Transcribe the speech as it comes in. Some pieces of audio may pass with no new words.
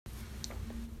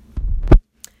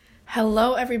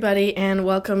Hello, everybody, and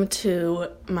welcome to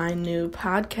my new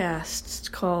podcast. It's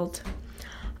called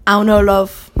I Don't Know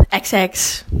Love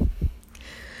XX.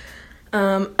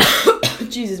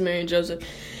 Jesus, Mary and Joseph.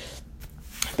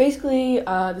 Basically,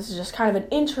 this is just kind of an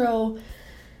intro,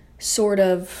 sort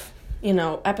of,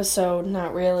 episode,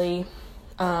 not really,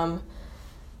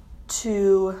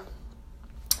 to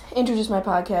introduce my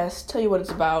podcast, tell you what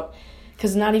it's about,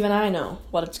 because not even I know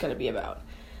what it's going to be about.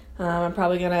 I'm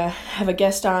probably going to have a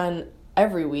guest on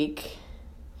every week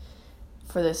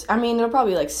for this. I mean, it'll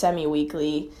probably be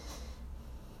semi-weekly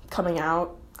coming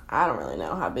out. I don't really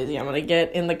know how busy I'm going to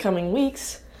get in the coming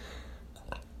weeks.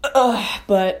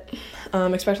 But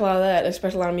expect a lot of that.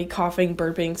 Expect a lot of me coughing,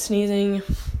 burping, sneezing,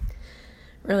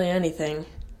 really anything.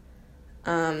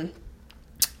 But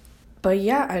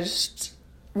yeah, I just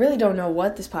really don't know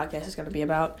what this podcast is going to be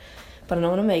about, but I know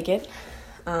I'm going to make it.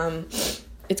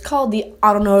 It's called the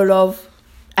I Don't Know Love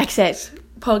XX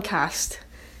podcast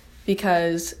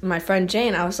because my friend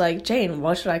Jane, I was like, Jane,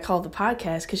 what should I call the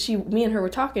podcast? Because me and her were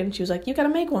talking. She was like, you got to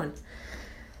make one.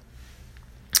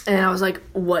 And I was like,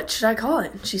 what should I call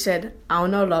it? She said, I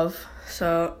Don't Know Love.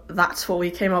 So that's what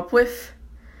we came up with.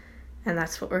 And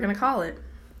that's what we're going to call it.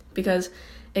 Because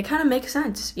it kind of makes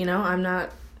sense, I'm not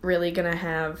really going to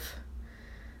have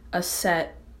a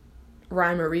set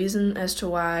rhyme or reason as to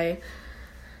why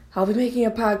I'll be making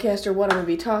a podcast or what I'm going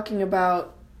to be talking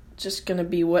about. Just going to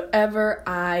be whatever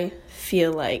I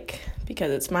feel like. Because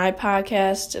it's my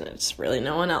podcast and it's really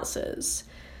no one else's.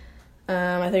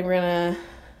 I think we're going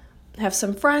to have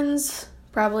some friends,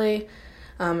 probably.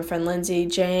 My friend Lindsay,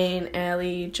 Jane,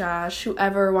 Allie, Josh,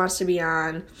 whoever wants to be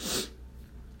on.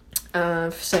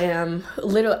 Sam, I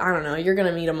don't know. You're going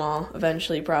to meet them all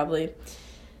eventually, probably.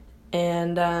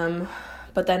 And,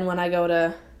 but then when I go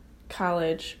to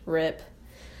college, RIP,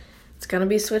 it's going to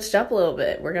be switched up a little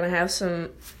bit. We're going to have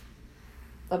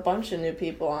a bunch of new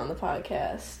people on the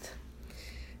podcast.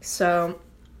 So,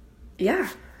 yeah,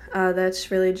 that's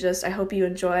really just, I hope you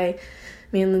enjoy.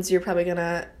 Me and Lindsay are probably going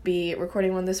to be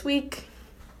recording one this week,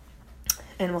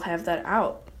 and we'll have that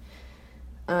out.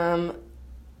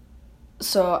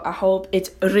 So I hope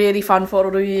it's really fun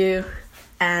for you,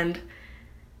 and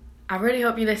I really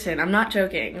hope you listen. I'm not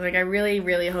joking. I really,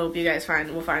 really hope you guys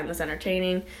will find this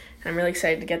entertaining. I'm really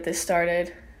excited to get this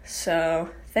started. So,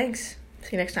 thanks. See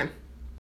you next time.